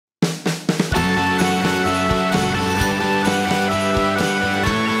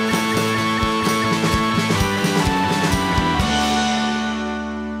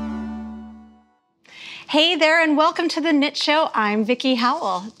Hey there, and welcome to the Knit Show. I'm Vickie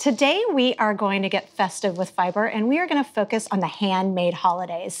Howell. Today we are going to get festive with fiber, and we are going to focus on the handmade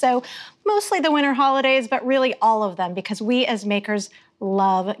holidays. So mostly the winter holidays, but really all of them, because we as makers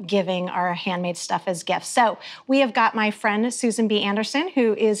love giving our handmade stuff as gifts. So we have got my friend Suzanne B. Anderson,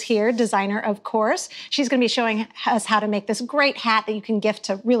 who is here, designer of course. She's going to be showing us how to make this great hat that you can gift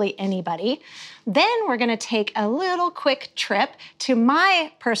to really anybody. Then we're going to take a little quick trip to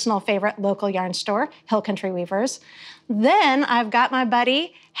my personal favorite local yarn store, Hill Country Weavers. Then I've got my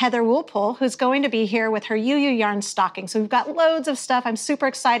buddy Heather Woolpool, who's going to be here with her UU yarn stocking. So we've got loads of stuff. I'm super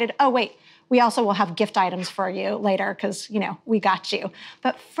excited. Oh wait, we also will have gift items for you later because, you know, we got you.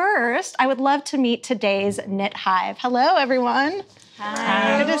 But first, I would love to meet today's Knit Hive. Hello, everyone.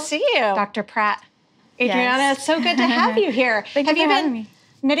 Hi. Good to see you. Dr. Pratt. Adriana, Yes. it's so good to have you here. Thank you for having me.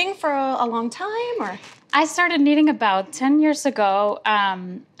 Knitting for a long time, or? I started knitting about 10 years ago.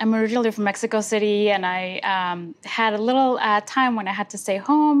 I'm originally from Mexico City, and I had a little time when I had to stay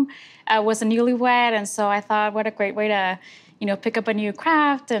home. I was a newlywed, and so I thought, what a great way to, you know, pick up a new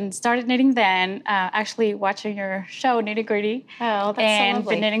craft, and started knitting then. Actually watching your show, Nitty Gritty. Oh, that's so and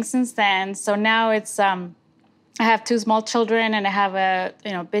lovely. been knitting since then. So now it's I have 2 small children, and I have a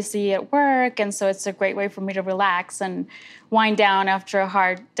busy at work, and so it's a great way for me to relax and wind down after a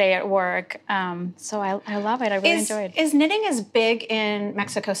hard day at work. So I love it. I really enjoy it. Is knitting as big in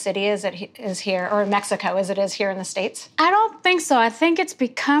Mexico City as it is here, or Mexico as it is here in the States? I don't think so. I think it's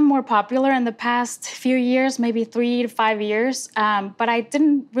become more popular in the past few years, maybe 3 to 5 years. But I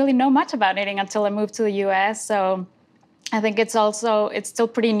didn't really know much about knitting until I moved to the U.S. So I think it's still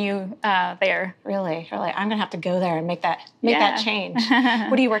pretty new there. Really? I'm gonna have to go there and make that change.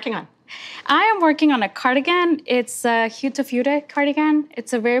 What are you working on? I am working on a cardigan. It's a Huta cardigan.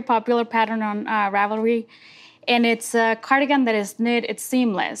 It's a very popular pattern on Ravelry. And it's a cardigan that is knit, it's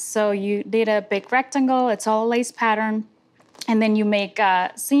seamless. So you knit a big rectangle, it's all a lace pattern. And then you make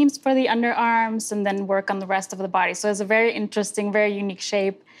seams for the underarms and then work on the rest of the body. So it's a very interesting, very unique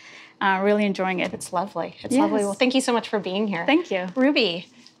shape. Really enjoying it. It's lovely. It's lovely. Well, thank you so much for being here. Thank you. Ruby.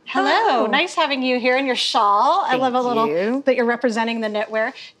 Hello. Nice having you here in your shawl. I love a little that you're representing the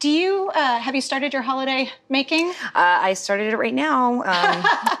knitwear. Do you have you started your holiday making? I started it right now.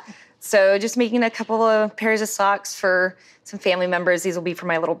 So just making a couple of pairs of socks for some family members. These will be for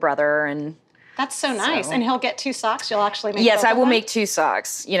my little brother, and that's so nice. And he'll get 2 socks. You'll actually make. Yes, both I of will them? make 2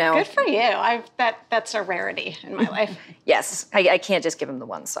 socks. You know. Good for you. That's a rarity in my life. Yes, I can't just give him the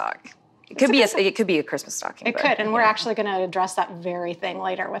 1 sock. It could be a Christmas stocking. It could, and we're actually going to address that very thing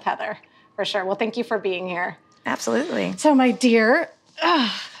later with Heather, for sure. Well, thank you for being here. Absolutely. So, my dear, I'm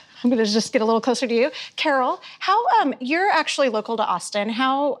going to just get a little closer to you, Carol. How you're actually local to Austin.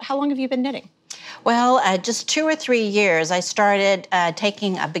 How long have you been knitting? Well, just 2 or 3 years. I started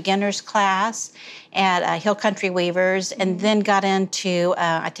taking a beginner's class at Hill Country Weavers, and then got into,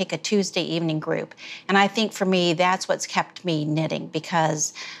 I take a Tuesday evening group. And I think for me, that's what's kept me knitting,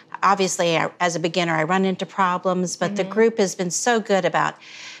 because obviously as a beginner, I run into problems, but the group has been so good about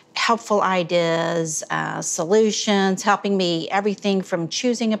helpful ideas, solutions, helping me everything from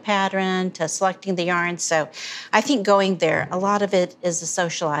choosing a pattern to selecting the yarn. So I think going there, a lot of it is the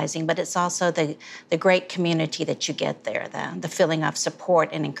socializing, but it's also the great community that you get there, the feeling of support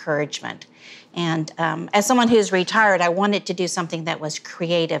and encouragement. And as someone who's retired, I wanted to do something that was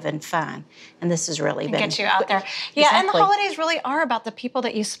creative and fun. And this has really been... Get you out there. Yeah, and the holidays really are about the people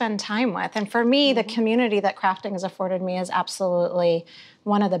that you spend time with. And for me, the community that crafting has afforded me is absolutely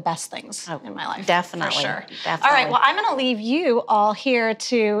one of the best things in my life. Definitely. For sure. Definitely. All right, well, I'm going to leave you all here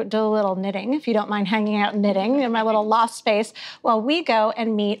to do a little knitting, if you don't mind hanging out knitting in my little loft space, while we go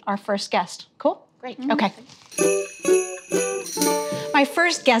and meet our first guest. Cool? Great. Okay. My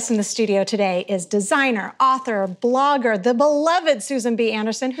first guest in the studio today is designer, author, blogger, the beloved Suzanne B.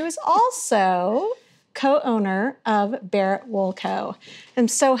 Anderson, who is also co-owner of Barrett Wool Co. I'm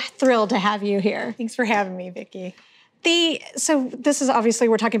so thrilled to have you here. Thanks for having me, Vickie. So this is obviously,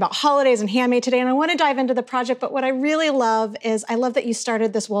 we're talking about holidays and handmade today, and I want to dive into the project, but what I really love is, I love that you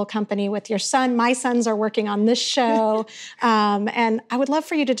started this wool company with your son. My sons are working on this show, and I would love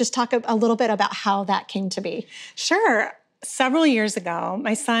for you to just talk a little bit about how that came to be. Sure. Several years ago,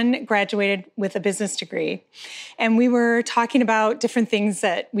 my son graduated with a business degree, and we were talking about different things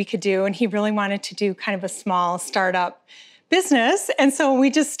that we could do, and he really wanted to do kind of a small startup business, and so we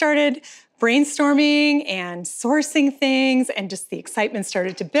just started brainstorming and sourcing things, and just the excitement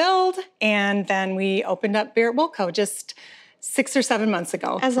started to build, and then we opened up Barrett Wool Co. just 6 or 7 months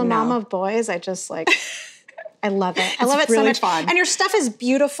ago. As a mom of boys, I just like I love it. I love it really so much. fun. And your stuff is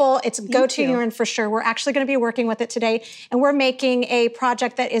beautiful. It's go-to yarn for sure. We're actually going to be working with it today, and we're making a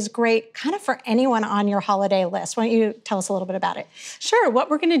project that is great kind of for anyone on your holiday list. Why don't you tell us a little bit about it? Sure. What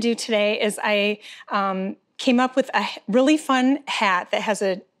we're going to do today is I came up with a really fun hat that has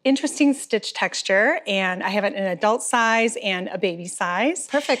an interesting stitch texture, and I have it in an adult size and a baby size.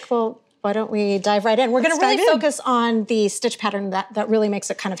 Perfect. Well, why don't we dive right in? We're going to really focus on the stitch pattern that really makes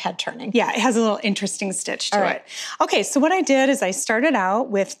it kind of head turning. Yeah, it has a little interesting stitch to it. Okay, so what I did is I started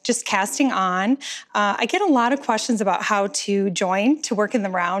out with just casting on. I get a lot of questions about how to join to work in the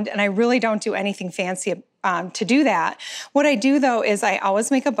round, and I really don't do anything fancy to do that. What I do though is I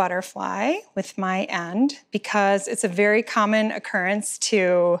always make a butterfly with my end because it's a very common occurrence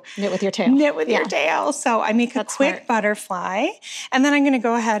to knit with your tail. Knit with your tail. So I make a quick butterfly, and then I'm going to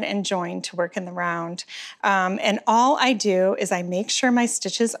go ahead and join to work in the round. And all I do is I make sure my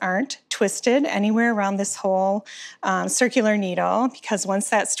stitches aren't twisted anywhere around this whole circular needle, because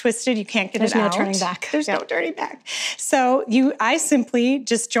once that's twisted, you can't get it out. There's no turning back. There's no turning back. So I simply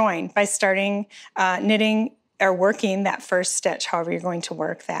just join by starting knitting or working that first stitch, however you're going to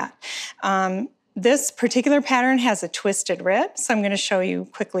work that. This particular pattern has a twisted rib, so I'm going to show you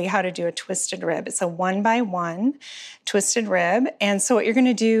quickly how to do a twisted rib. It's a 1x1 twisted rib, and so what you're going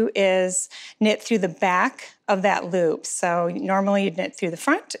to do is knit through the back of that loop. So normally you'd knit through the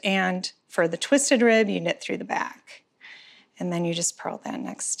front, and for the twisted rib, you knit through the back. And then you just purl that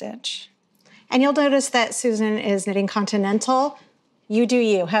next stitch. And you'll notice that Susan is knitting continental. You do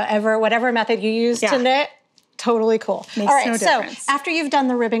you. However, whatever method you use to knit, totally cool. Makes all right, no difference. So after you've done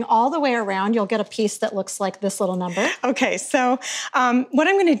the ribbing all the way around, you'll get a piece that looks like this little number. Okay, so what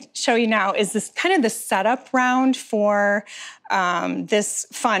I'm going to show you now is this kind of the setup round for this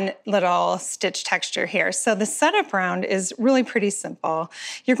fun little stitch texture here. So the setup round is really pretty simple.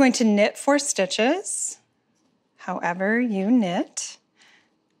 You're going to knit 4 stitches, however you knit.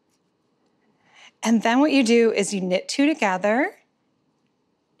 And then what you do is you knit 2 together,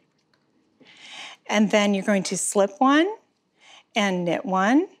 and then you're going to slip 1 and knit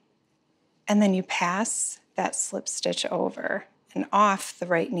 1, and then you pass that slip stitch over and off the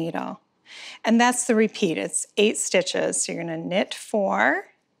right needle. And that's the repeat. It's 8 stitches. So you're going to knit 4,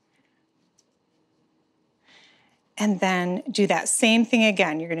 and then do that same thing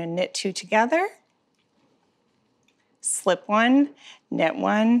again. You're going to knit 2 together, slip 1, knit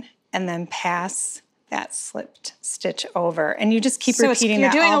 1, and then pass that slipped stitch over. And you just keep repeating that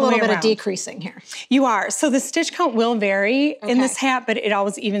all the way around. You're doing a little bit of decreasing here. You are. So the stitch count will vary in this hat, but it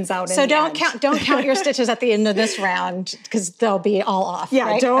always evens out in the end. So don't count your stitches at the end of this round, because they'll be all off. Yeah,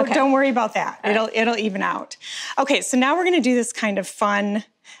 right? don't worry about that. It'll even out. Okay, so now we're going to do this kind of fun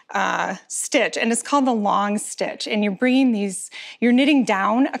stitch, and it's called the long stitch. And you're you're knitting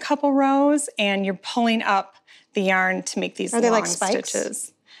down a couple rows, and you're pulling up the yarn to make these long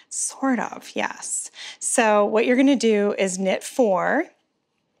stitches. Sort of, yes. So what you're going to do is knit 4,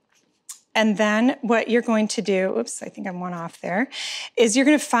 and then what you're going to do, oops, I think I'm one off there, is you're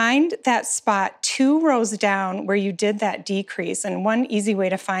going to find that spot 2 rows down where you did that decrease. And one easy way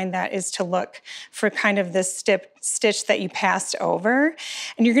to find that is to look for kind of this stitch that you passed over.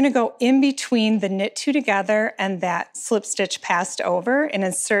 And you're going to go in between the knit 2 together and that slip stitch passed over and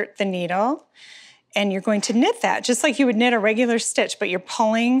insert the needle. And you're going to knit that just like you would knit a regular stitch, but you're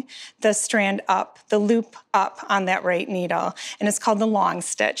pulling the strand up, the loop up on that right needle. And it's called the long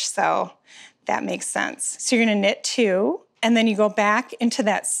stitch, so that makes sense. So you're going to knit 2, and then you go back into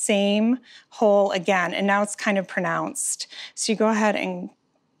that same hole again, and now it's kind of pronounced. So you go ahead and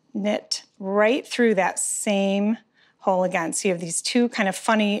knit right through that same hole again. So you have these 2 kind of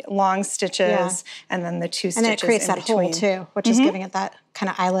funny long stitches, and then the 2 stitches in between. And it creates that hole too, which is giving it that kind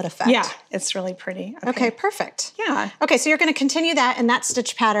of eyelet effect. Yeah, it's really pretty. Okay, perfect. Yeah. Okay, so you're going to continue that in that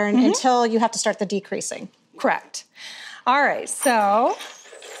stitch pattern until you have to start the decreasing. Correct. All right, so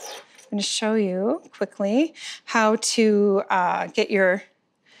I'm going to show you quickly how to get your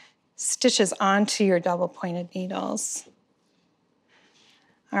stitches onto your double pointed needles.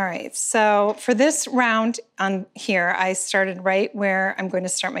 All right, so for this round on here, I started right where I'm going to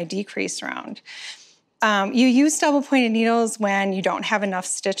start my decrease round. You use double pointed needles when you don't have enough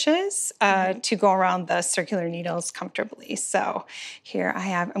stitches to go around the circular needles comfortably. So here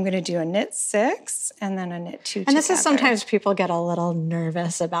I'm going to do a knit 6 and then a knit 2 And this is sometimes people get a little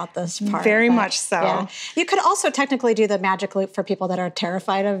nervous about this part. Very much so. Yeah. You could also technically do the magic loop for people that are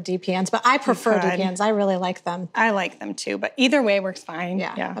terrified of DPNs, but I prefer DPNs. I really like them. I like them too, but either way works fine.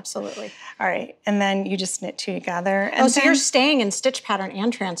 Yeah, absolutely. All right, and then you just knit 2 together. And so you're staying in stitch pattern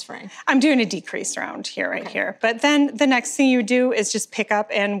and transferring. I'm doing a decrease round. here, right here. But then the next thing you do is just pick up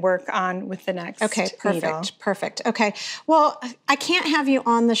and work on with the next needle. Perfect. Okay. Well, I can't have you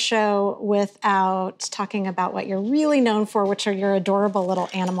on the show without talking about what you're really known for, which are your adorable little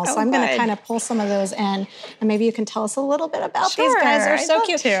animals. So I'm going to kind of pull some of those in, and maybe you can tell us a little bit about these guys. They're so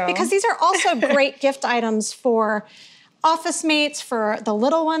cute. Because these are also great gift items for office mates, for the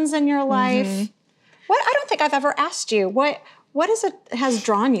little ones in your life. I don't think I've ever asked you, what is it has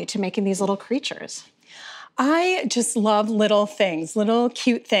drawn you to making these little creatures? I just love little things, little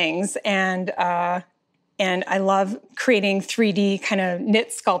cute things, and I love creating 3D kind of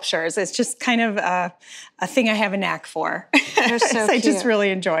knit sculptures. It's just kind of a thing I have a knack for. They're so I cute. just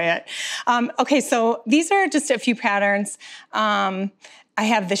really enjoy it. Okay, so these are just a few patterns. I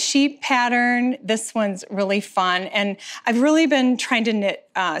have the sheep pattern. This one's really fun. And I've really been trying to knit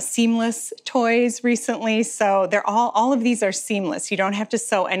seamless toys recently. So they're all of these are seamless. You don't have to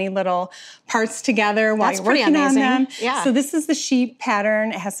sew any little parts together while you're working on them. Yeah. So this is the sheep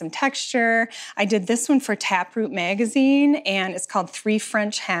pattern. It has some texture. I did this one for Taproot magazine, and it's called 3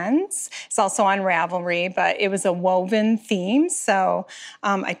 French Hens. It's also on Ravelry, but it was a woven theme. So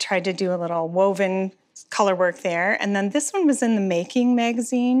I tried to do a little woven color work there. And then this one was in the Making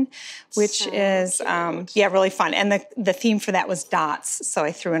magazine, which is, really fun. And the theme for that was dots. So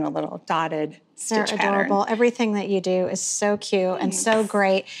I threw in a little dotted stitch They're pattern. adorable. Everything that you do is so cute and so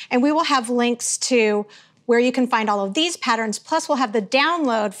great. And we will have links to where you can find all of these patterns. Plus, we'll have the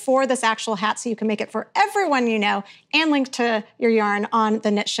download for this actual hat so you can make it for everyone you know, and link to your yarn on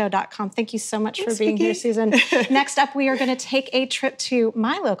thenitshow.com. Thank you so much for being here, Susan. Next up, we are going to take a trip to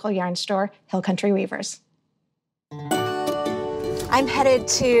my local yarn store, Hill Country Weavers. I'm headed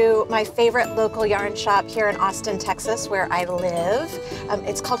to my favorite local yarn shop here in Austin, Texas, where I live.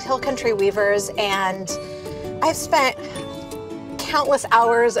 It's called Hill Country Weavers, and I've spent countless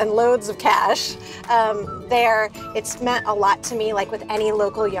hours and loads of cash there. It's meant a lot to me. Like with any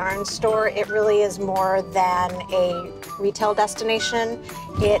local yarn store, it really is more than a retail destination.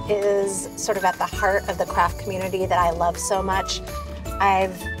 It is sort of at the heart of the craft community that I love so much.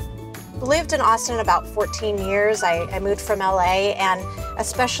 I've lived in Austin about 14 years. I moved from LA, and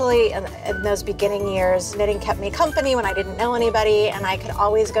especially in those beginning years, knitting kept me company when I didn't know anybody, and I could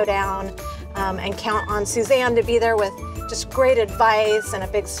always go down and count on Suzanne to be there with just great advice and a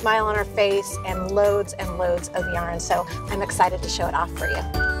big smile on her face and loads of yarn. So I'm excited to show it off for you.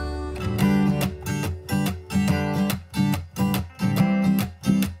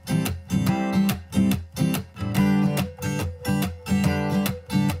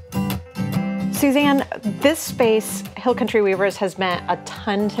 Suzanne, this space, Hill Country Weavers, has meant a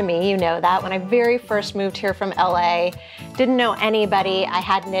ton to me. You know that. When I very first moved here from LA, didn't know anybody, I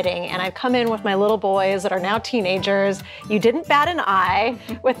had knitting, and I've come in with my little boys that are now teenagers. You didn't bat an eye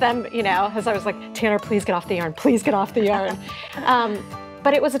with them, you know, as I was like, Tanner, please get off the yarn, please get off the yarn.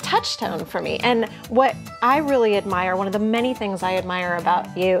 But it was a touchstone for me. And what I really admire, one of the many things I admire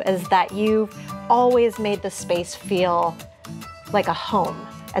about you, is that you've always made the space feel like a home,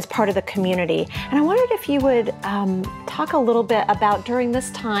 as part of the community. And I wondered if you would talk a little bit about during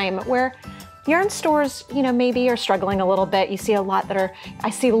this time where yarn stores, you know, maybe are struggling a little bit. You see a lot that are, I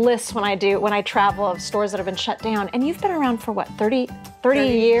see lists when I travel of stores that have been shut down. And you've been around for what, 30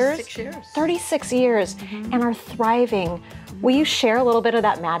 years? 36 years. 36 years and are thriving. Will you share a little bit of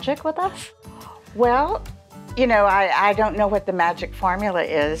that magic with us? Well, you know, I don't know what the magic formula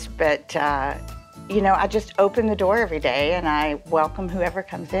is, but you know, I just open the door every day and I welcome whoever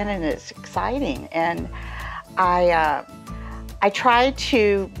comes in, and it's exciting. And I try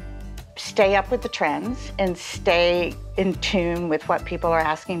to stay up with the trends and stay in tune with what people are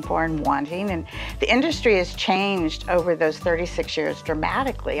asking for and wanting. And the industry has changed over those 36 years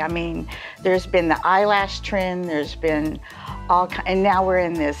dramatically. I mean, there's been the eyelash trend, there's been and now we're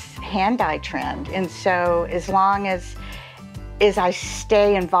in this hand dye trend. And so as long as I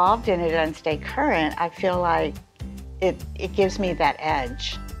stay involved in it and stay current, I feel like it gives me that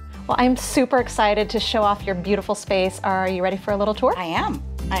edge. Well, I'm super excited to show off your beautiful space. Are you ready for a little tour? I am.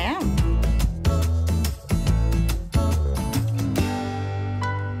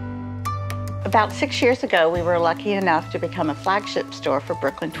 About 6 years ago, we were lucky enough to become a flagship store for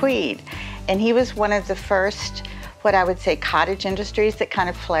Brooklyn Tweed. And he was one of the first, what I would say, cottage industries that kind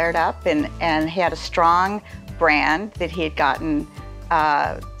of flared up, and he had a strong brand that he had gotten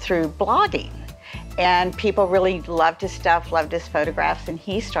through blogging. And people really loved his stuff, loved his photographs, and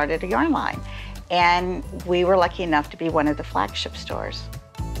he started a yarn line. And we were lucky enough to be one of the flagship stores.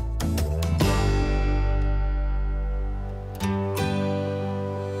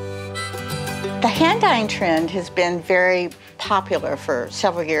 The hand dyeing trend has been very popular for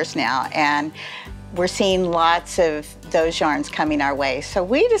several years now, and we're seeing lots of those yarns coming our way. So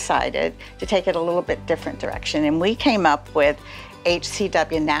we decided to take it a little bit different direction, and we came up with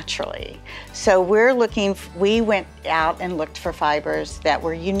HCW Naturally. So we went out and looked for fibers that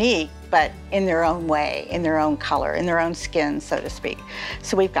were unique, but in their own way, in their own color, in their own skin, so to speak.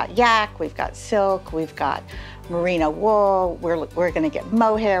 So we've got yak, we've got silk, we've got merino wool, we're gonna get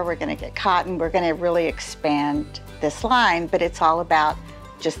mohair, we're gonna get cotton, we're gonna really expand this line, but it's all about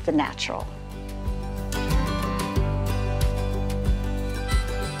just the natural.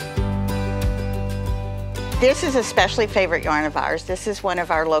 This is a especially favorite yarn of ours. This is one of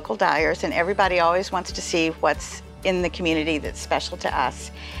our local dyers, and everybody always wants to see what's in the community that's special to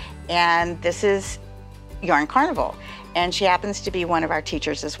us. And this is Yarn Carnival, and she happens to be one of our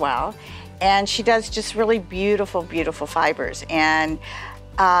teachers as well. And she does just really beautiful, beautiful fibers. And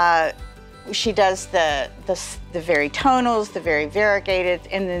she does the very tonals, the very variegated,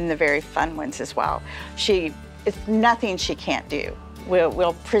 and then the very fun ones as well. It's nothing she can't do.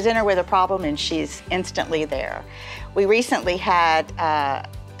 We'll present her with a problem and she's instantly there. We recently had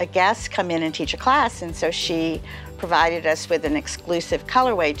a guest come in and teach a class, and so she provided us with an exclusive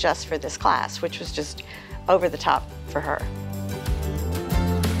colorway just for this class, which was just over the top for her.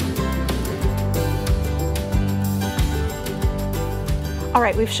 All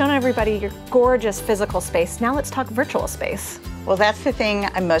right, we've shown everybody your gorgeous physical space. Now let's talk virtual space. Well, that's the thing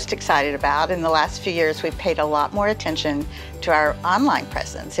I'm most excited about. In the last few years, we've paid a lot more attention to our online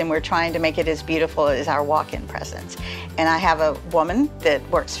presence, and we're trying to make it as beautiful as our walk-in presence. And I have a woman that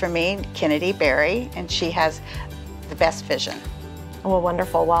works for me, Kennedy Berry, and she has the best vision. Well,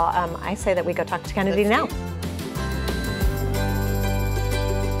 wonderful. Well, I say that we go talk to Kennedy now.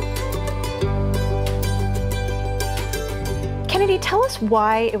 Kennedy, tell us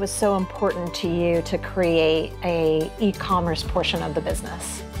why it was so important to you to create an e-commerce portion of the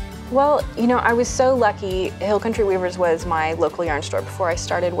business. Well, you know, I was so lucky. Hill Country Weavers was my local yarn store before I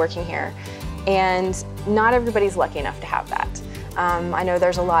started working here. And not everybody's lucky enough to have that. I know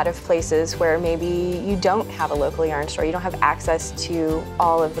there's a lot of places where maybe you don't have a local yarn store. You don't have access to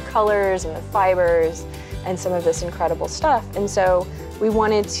all of the colors and the fibers and some of this incredible stuff. And so we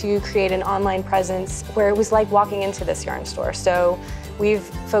wanted to create an online presence where it was like walking into this yarn store. So we've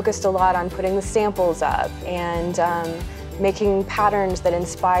focused a lot on putting the samples up and making patterns that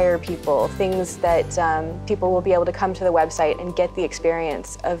inspire people, things that people will be able to come to the website and get the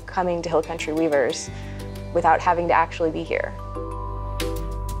experience of coming to Hill Country Weavers without having to actually be here.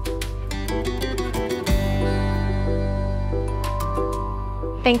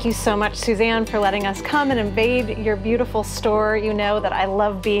 Thank you so much, Suzanne, for letting us come and invade your beautiful store. You know that I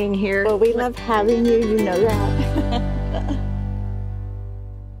love being here. Well, we love having you, you know that.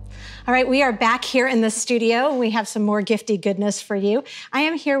 All right, we are back here in the studio. We have some more gifty goodness for you. I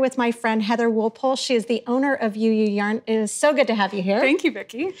am here with my friend Heather Woolpole. She is the owner of UU Yarn. It is so good to have you here. Thank you,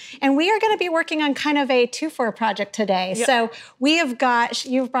 Vickie. And we are going to be working on kind of a 2-for-1 project today. Yep. So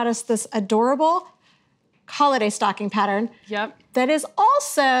you've brought us this adorable holiday stocking pattern. Yep. That is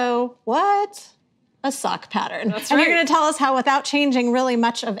also, what? A sock pattern. That's and right. You're going to tell us how, without changing really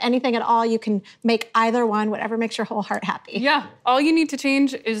much of anything at all, you can make either one, whatever makes your whole heart happy. Yeah, all you need to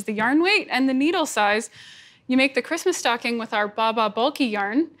change is the yarn weight and the needle size. You make the Christmas stocking with our Baba bulky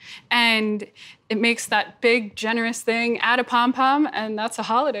yarn, and it makes that big, generous thing. Add a pom-pom, and that's a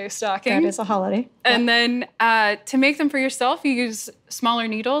holiday stocking. That is a holiday. And then to make them for yourself, you use smaller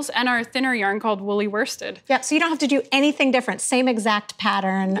needles and our thinner yarn called woolly worsted. Yeah, so you don't have to do anything different. Same exact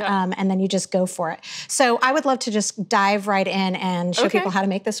pattern, and then you just go for it. So I would love to just dive right in and show people how to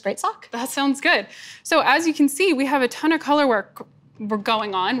make this great sock. That sounds good. So as you can see, we have a ton of color work we're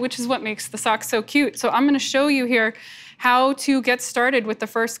going on, which is what makes the sock so cute. So I'm going to show you here how to get started with the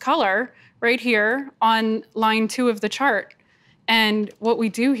first color right here on line 2 of the chart. And what we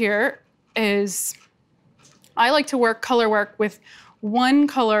do here is I like to work color work with one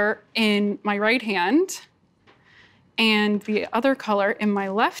color in my right hand and the other color in my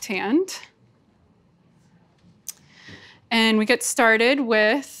left hand. And we get started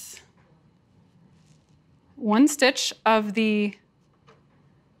with 1 stitch of the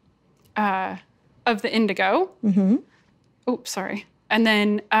indigo. Mm-hmm. Oops, sorry. And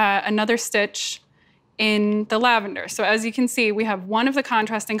then another stitch in the lavender. So as you can see, we have 1 of the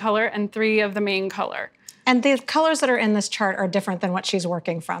contrasting color and 3 of the main color. And the colors that are in this chart are different than what she's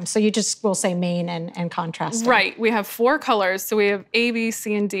working from. So you just will say main and contrasting. Right, we have 4 colors. So we have A, B,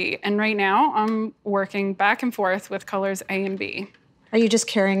 C, and D. And right now I'm working back and forth with colors A and B. Are you just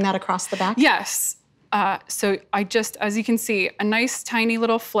carrying that across the back? Yes. So I just, as you can see, a nice tiny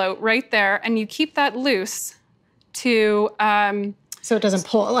little float right there, and you keep that loose to So it doesn't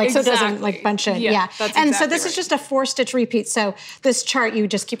pull, like, so it doesn't like bunch it. Yeah, that's and exactly so this is right. just a 4-stitch repeat. So this chart, you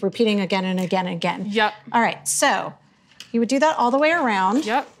just keep repeating again and again and again. Yep. All right, so you would do that all the way around.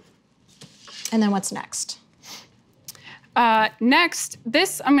 Yep. And then what's next? Next,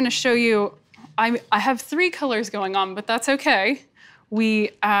 this I'm going to show you. I have 3 colors going on, but that's okay.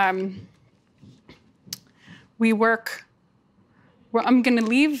 We work. Well, I'm going to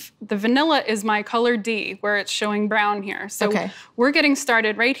leave the vanilla is my color D, where it's showing brown here. So we're getting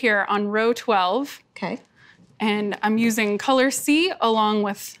started right here on row 12. Okay. And I'm using color C along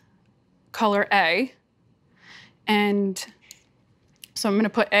with color A. And so I'm going to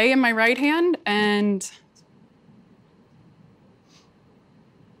put A in my right hand and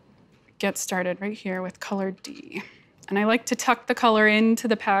get started right here with color D. And I like to tuck the color into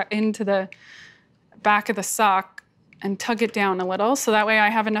the back of the sock and tug it down a little, so that way I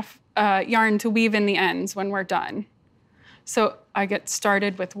have enough yarn to weave in the ends when we're done. So I get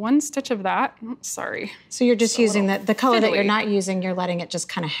started with 1 stitch of that. Oh, sorry. So you're just using the color that you're fiddly. not using, you're letting it just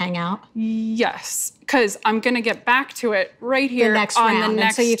kind of hang out? Yes, because I'm gonna get back to it right here The next on round, the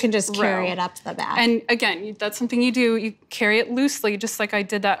next and so you can just carry row. it up the back. And again, that's something you do. You carry it loosely, just like I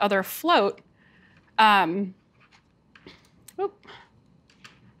did that other float.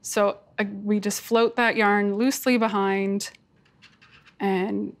 So we just float that yarn loosely behind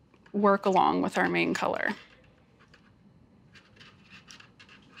and work along with our main color.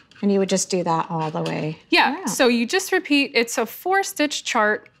 And you would just do that all the way Yeah, around. so you just repeat, it's a 4-stitch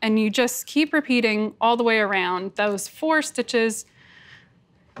chart, and you just keep repeating all the way around those 4 stitches,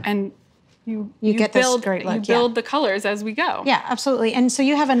 and you get this build, great look, you build the colors as we go. Yeah, absolutely. And so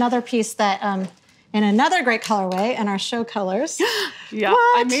you have another piece that, in another great colorway, in our show colors. Yeah,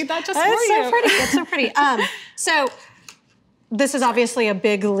 What? I made that just That's for you. so pretty. It's so pretty. So this is obviously a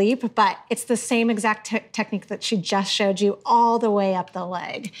big leap, but it's the same exact technique that she just showed you all the way up the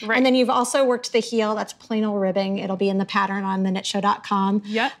leg. Right. And then you've also worked the heel. That's plain old ribbing. It'll be in the pattern on thenitshow.com.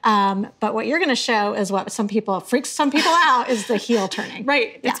 Yep. But what you're going to show is what freaks some people out is the heel turning.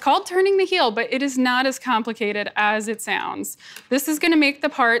 Right, it's called turning the heel, but it is not as complicated as it sounds. This is gonna make the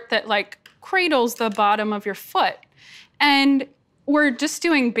part that like cradles the bottom of your foot. And we're just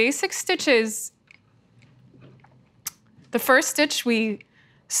doing basic stitches. The first stitch we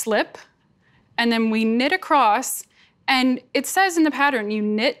slip, and then we knit across, and it says in the pattern, you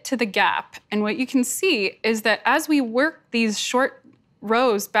knit to the gap. And what you can see is that as we work these short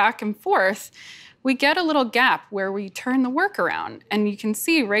rows back and forth, we get a little gap where we turn the work around. And you can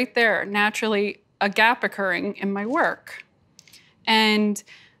see right there, naturally, a gap occurring in my work. And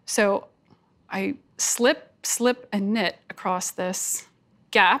so I slip, slip, and knit across this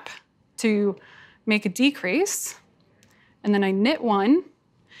gap to make a decrease. And then I knit 1.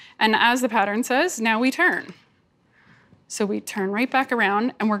 And as the pattern says, now we turn. So we turn right back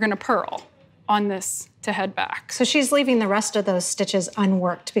around, and we're gonna purl on this to head back. So she's leaving the rest of those stitches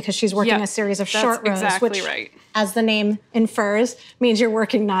unworked because she's working a series of short rows, exactly which, right. as the name infers, means you're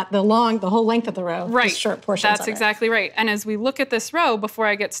working not the whole length of the row, Right, just short portions that's of it. exactly right. And as we look at this row, before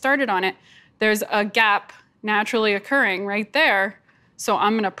I get started on it, there's a gap naturally occurring right there. So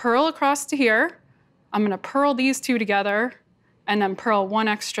I'm gonna purl across to here, I'm gonna purl these 2 together, and then purl 1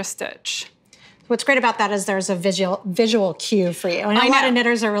 extra stitch. What's great about that is there's a visual cue for you. And a lot of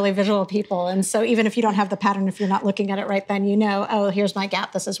knitters are really visual people. And so even if you don't have the pattern, if you're not looking at it right then, you know, oh, here's my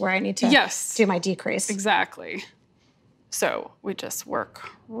gap. This is where I need to do my decrease. Exactly. So we just work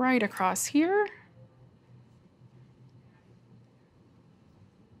right across here.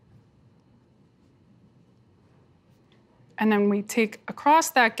 And then we take across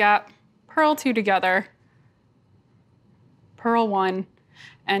that gap, purl 2 together, purl 1,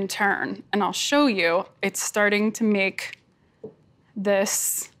 and turn. And I'll show you, it's starting to make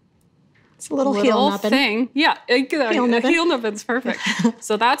this It's a little heel nubbin. thing. Yeah, Heel nubbin. heel nubbin's perfect.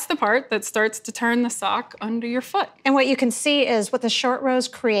 So that's the part that starts to turn the sock under your foot. And what you can see is what the short rows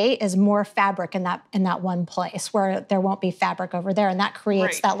create is more fabric in that one place where there won't be fabric over there, and that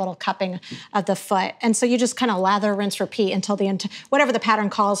creates that little cupping of the foot. And so you just kind of lather, rinse, repeat until whatever the pattern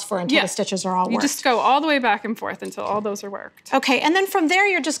calls for until the stitches are all worked. You just go all the way back and forth until all those are worked. Okay, and then from there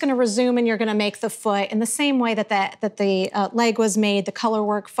you're just going to resume and you're going to make the foot in the same way that the leg was made, the color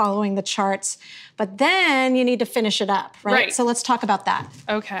work following the charts. But then you need to finish it up, right? So let's talk about that.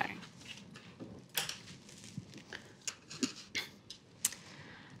 Okay.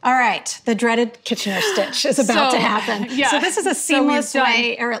 All right, the dreaded Kitchener stitch is about to happen. Yeah. So this is a seamless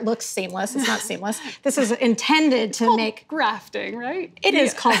way, or it looks seamless, it's not seamless. This is intended to make... grafting, right? It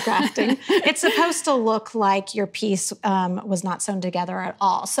is called grafting. It's supposed to look like your piece was not sewn together at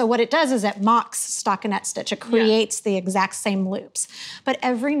all. So what it does is it mocks stockinette stitch. It creates the exact same loops. But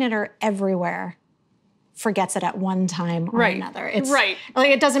every knitter everywhere forgets it at one time or another. It's, like,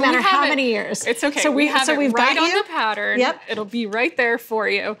 it doesn't matter how many years. It's okay. So we've got right you on the pattern. Yep. It'll be right there for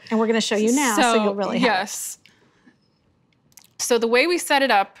you. And we're going to show you now, so you'll really have it. So the way we set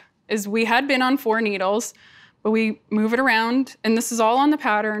it up is we had been on 4 needles, but we move it around, and this is all on the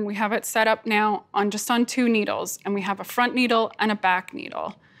pattern. We have it set up now on just on 2 needles, and we have a front needle and a back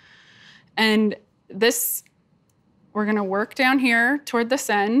needle. And this, we're going to work down here toward this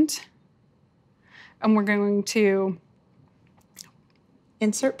end. And we're going to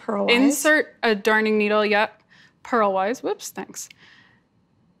insert purlwise. Insert a darning needle, purlwise. Whoops, thanks.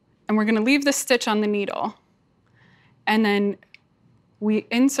 And we're going to leave the stitch on the needle. And then we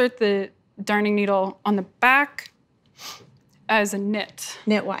insert the darning needle on the back as a knit.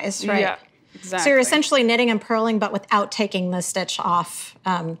 Knitwise, right? Yeah, exactly. So you're essentially knitting and purling, but without taking the stitch off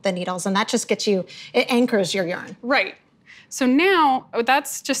the needles. And that just gets you, it anchors your yarn. Right. So now,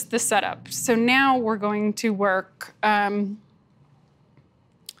 that's just the setup. So now we're going to work,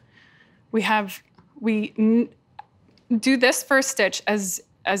 we do this first stitch as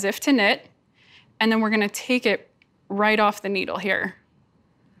if to knit, and then we're gonna take it right off the needle here.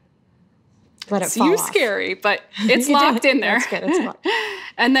 Let it fall off. Scary, but it's locked in there. That's good, it's locked.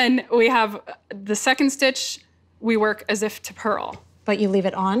 And then we have the second stitch, we work as if to purl. But you leave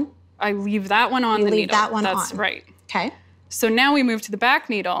it on? I leave that one on the needle. You leave that one on. That's right. Okay. So now we move to the back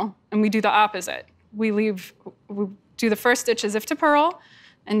needle and we do the opposite. We do the first stitch as if to purl,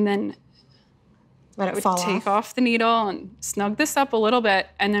 and then let it fall off. Take off the needle and snug this up a little bit,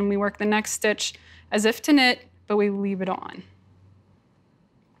 and then we work the next stitch as if to knit, but we leave it on.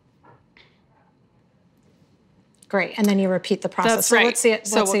 Great, and then you repeat the process. That's so right. let's see it.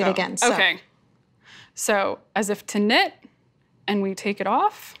 Let's see it again. So. Okay. So as if to knit, and we take it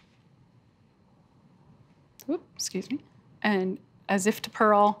off. Oops, excuse me. And as if to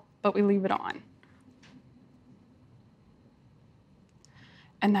purl, but we leave it on.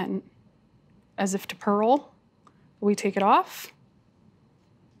 And then as if to purl, we take it off.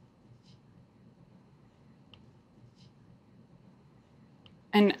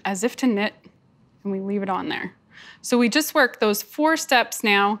 And as if to knit, and we leave it on there. So we just work those 4 steps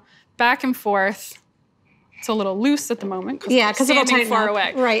now, back and forth. It's a little loose at the moment because it'll tighten far up.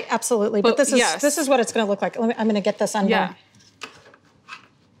 away. Right, absolutely. But this is what it's going to look like. I'm going to get this undone. Yeah.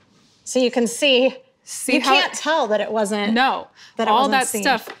 So you can see you how can't tell that it wasn't. No, that all wasn't that seen.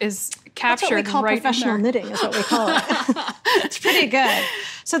 stuff is captured. That's what we call right professional knitting. Is what we call it. It's pretty good.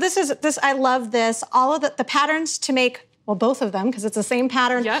 So this is I love this. All of the patterns to make. Well, both of them, because it's the same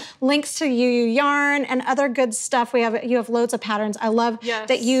pattern. Yep. Links to UU yarn and other good stuff. You have loads of patterns. I love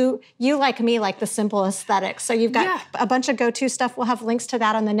that you like me like the simple aesthetics. So you've got a bunch of go-to stuff. We'll have links to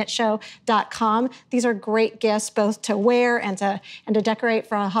that on thenitshow.com. These are great gifts both to wear and to decorate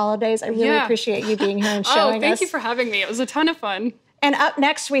for the holidays. I really appreciate you being here and showing us. Thank you for having me. It was a ton of fun. And up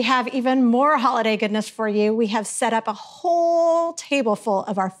next, we have even more holiday goodness for you. We have set up a whole table full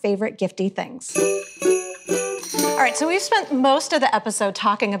of our favorite gifty things. All right, so we've spent most of the episode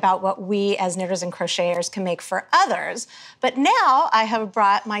talking about what we as knitters and crocheters can make for others, but now I have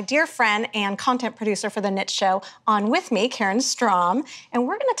brought my dear friend and content producer for the Knit Show on with me, Karen Strom, and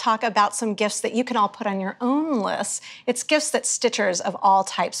we're gonna talk about some gifts that you can all put on your own list. It's gifts that stitchers of all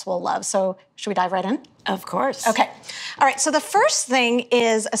types will love. So should we dive right in? Of course. Okay. All right, so the first thing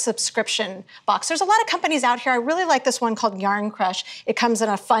is a subscription box. There's a lot of companies out here. I really like this one called Yarn Crush. It comes in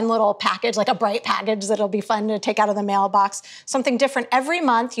a fun little package, like a bright package that'll be fun to take out of the mailbox. Something different every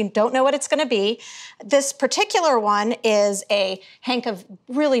month. You don't know what it's gonna be. This particular one is a hank of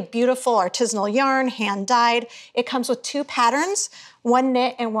really beautiful artisanal yarn, hand dyed. It comes with 2 patterns, 1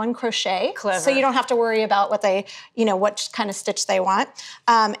 knit and 1 crochet. Clever. So you don't have to worry about what what kind of stitch they want.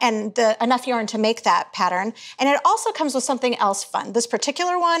 And enough yarn to make that pattern. And it also comes with something else fun. This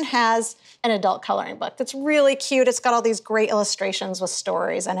particular one has an adult coloring book that's really cute. It's got all these great illustrations with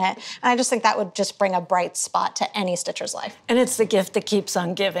stories in it. And I just think that would just bring a bright spot to any stitcher's life. And it's the gift that keeps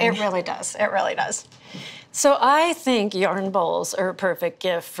on giving. It really does. It really does. So I think yarn bowls are a perfect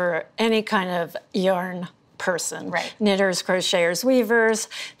gift for any kind of yarn person. Right. Knitters, crocheters, weavers.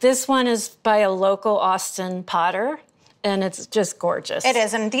 This one is by a local Austin potter. and it's just gorgeous. It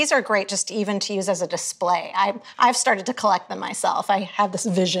is, and these are great just even to use as a display. I've started to collect them myself. I have this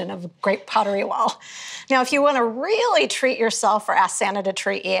vision of a great pottery wall. Now, if you want to really treat yourself or ask Santa to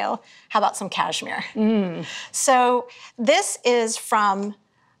treat you, how about some cashmere? So this is from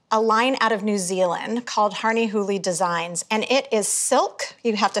a line out of New Zealand called Harney Hooley Designs, and it is silk.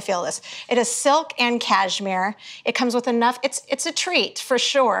 You have to feel this. It is silk and cashmere. It comes with enough, it's a treat for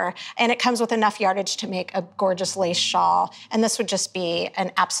sure, and it comes with enough yardage to make a gorgeous lace shawl. And this would just be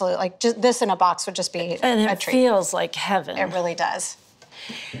an absolute, like just this in a box would just be a treat. And it feels like heaven. It really does.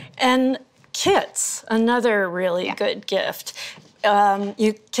 And kits, another really good gift.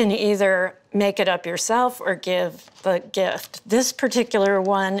 You can either make it up yourself or give the gift. This particular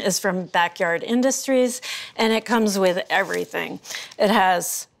one is from Backyard Industries, and it comes with everything. It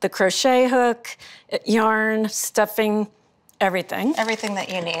has the crochet hook, yarn, stuffing, everything. Everything that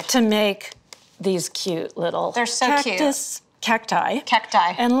you need. To make these cute little They're so cactus, cacti.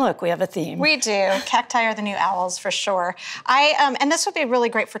 Cacti. And look, we have a theme. We do. Cacti are the new owls for sure. And this would be really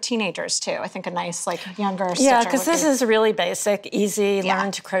great for teenagers too. I think a nice like younger stitcher. Yeah, because this is really basic, easy,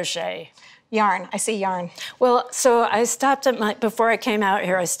 learn to crochet. Yarn. I see yarn. Well, so I stopped at before I came out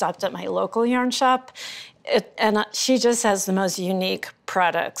here, I stopped at my local yarn shop. And she just has the most unique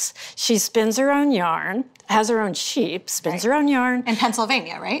products. She spins her own yarn, has her own sheep, spins her own yarn. In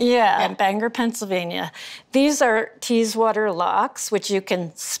Pennsylvania, right? Yeah, in Bangor, Pennsylvania. These are Teeswater locks, which you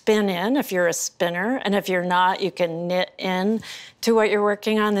can spin in if you're a spinner. And if you're not, you can knit in to what you're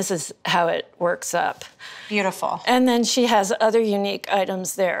working on. This is how it works up. Beautiful. And then she has other unique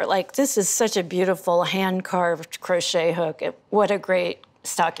items there. Like this is such a beautiful hand-carved crochet hook. What a great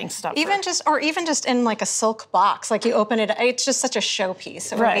stocking stuffer. Even just in like a silk box, like you open it, it's just such a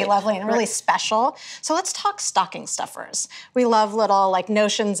showpiece. It would be lovely and really special. So let's talk stocking stuffers. We love little like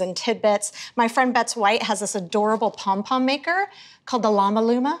notions and tidbits. My friend Bets White has this adorable pom-pom maker called the Llama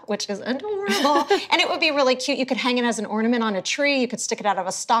Luma, which is adorable. And it would be really cute. You could hang it as an ornament on a tree. You could stick it out of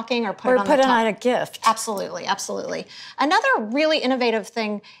a stocking or put it on the top. Or put it on a gift. Absolutely, absolutely. Another really innovative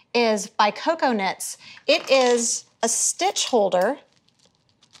thing is by Coco Knits. It is a stitch holder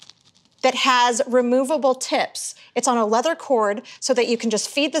that has removable tips. It's on a leather cord so that you can just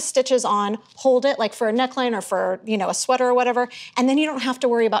feed the stitches on, hold it like for a neckline or for, you know, a sweater or whatever, and then you don't have to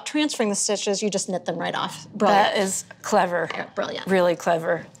worry about transferring the stitches, you just knit them right off. Brilliant. That is clever. Yeah, brilliant. Really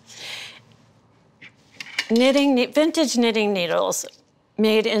clever. Vintage knitting needles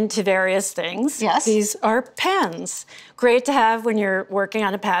made into various things. Yes. These are pens. Great to have when you're working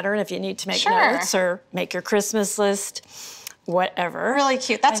on a pattern if you need to make notes or make your Christmas list. Whatever. Really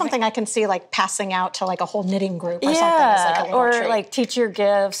cute. That's something I can see like passing out to like a whole knitting group or something. As like a little or treat. like teacher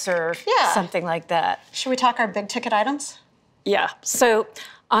gifts or something like that. Should we talk our big ticket items? Yeah. So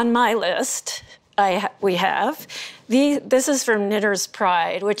on my list, we have this is from Knitter's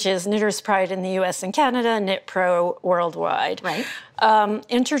Pride, which is Knitter's Pride in the U.S. and Canada, Knit Pro worldwide. Right.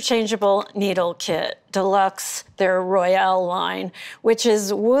 Interchangeable needle kit, deluxe, their Royale line, which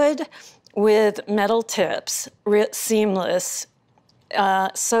is wood with metal tips, seamless,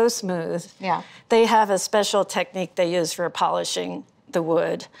 so smooth. Yeah. They have a special technique they use for polishing the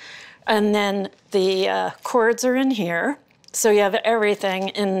wood. And then the cords are in here. So you have everything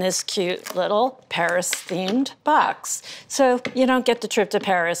in this cute little Paris-themed box. So you don't get the trip to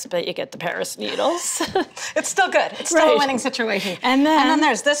Paris, but you get the Paris needles. It's still good. It's still a winning situation. And then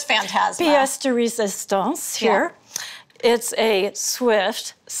there's this phantasma. Pièce de résistance here. It's a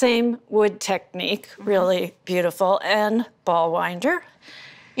Swift, same wood technique, really beautiful, and ball winder.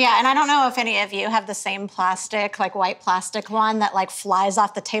 Yeah, and I don't know if any of you have the same plastic, like white plastic one that like flies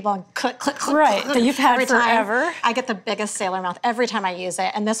off the table and click, click, click. Right, click, that you've had forever. Time. I get the biggest sailor mouth every time I use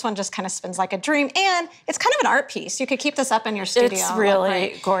it, and this one just kind of spins like a dream, and it's kind of an art piece. You could keep this up in your studio. It's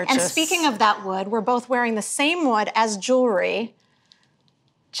really gorgeous. And speaking of that wood, we're both wearing the same wood as jewelry.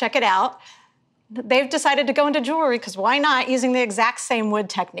 Check it out. They've decided to go into jewelry because why not, using the exact same wood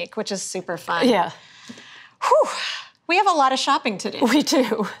technique, which is super fun. Yeah. Whew. We have a lot of shopping to do. We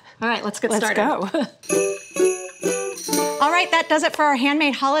do. All right, let's get started. Let's go. All right, that does it for our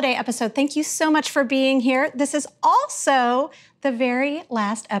Handmade Holiday episode. Thank you so much for being here. This is also the very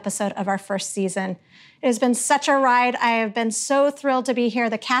last episode of our first season. It has been such a ride. I have been so thrilled to be here.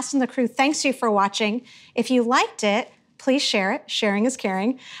 The cast and the crew thanks you for watching. If you liked it, please share it. Sharing is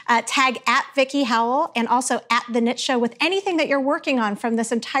caring. Tag at Vickie Howell and also at The Knit Show with anything that you're working on from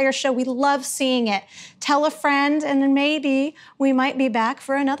this entire show. We love seeing it. Tell a friend, and then maybe we might be back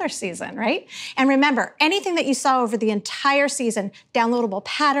for another season, right? And remember, anything that you saw over the entire season, downloadable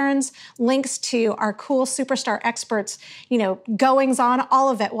patterns, links to our cool superstar experts, goings on, all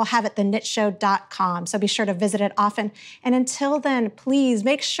of it we'll have at thenitshow.com. So be sure to visit it often. And until then, please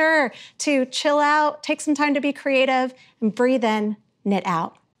make sure to chill out, take some time to be creative, and breathe in, knit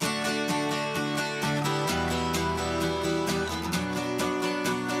out.